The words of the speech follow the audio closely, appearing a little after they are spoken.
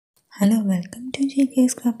Hello, welcome to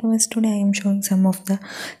GK's Craftovers. Today I am showing some of the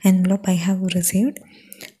envelope I have received.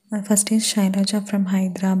 First is Shailaja from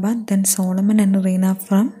Hyderabad, then Solomon and Reena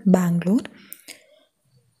from Bangalore,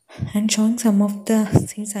 and showing some of the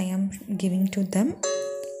seeds I am giving to them.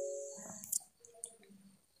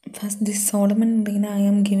 First, this Solomon and Reena, I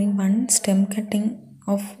am giving one stem cutting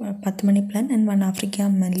of Pathmani plant and one Africa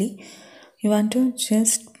Malli. You want to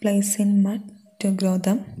just place in mud to grow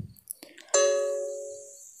them.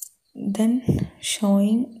 Then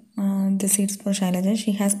showing the seeds for Shailaja,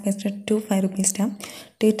 she has pasted 2 5 rupee stamp.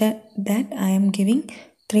 To that I am giving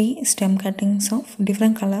 3 stem cuttings of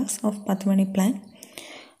different colors of Pathmani plant.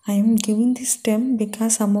 I am giving this stem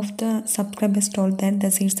because some of the subscribers told that the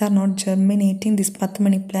seeds are not germinating this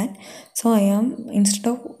Pathmani plant. So I am, instead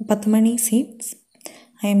of Pathmani seeds,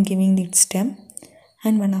 I am giving this stem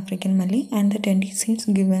and one African Malli, and the 20 seeds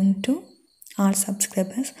given to all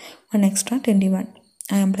subscribers, one extra 21.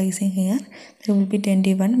 I am placing here. There will be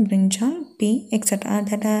 21 brinjal, pea, etc.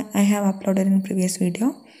 that I have uploaded in previous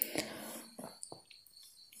video.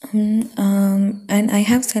 And I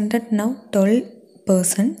have sent it now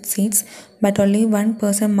 12% seeds, but only one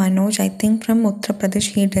person, Manoj, I think from Uttar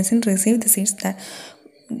Pradesh, he doesn't receive the seeds. That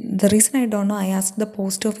the reason I don't know, I asked the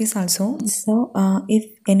post office also. So if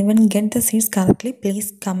anyone get the seeds correctly,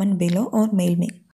 please comment below or mail me.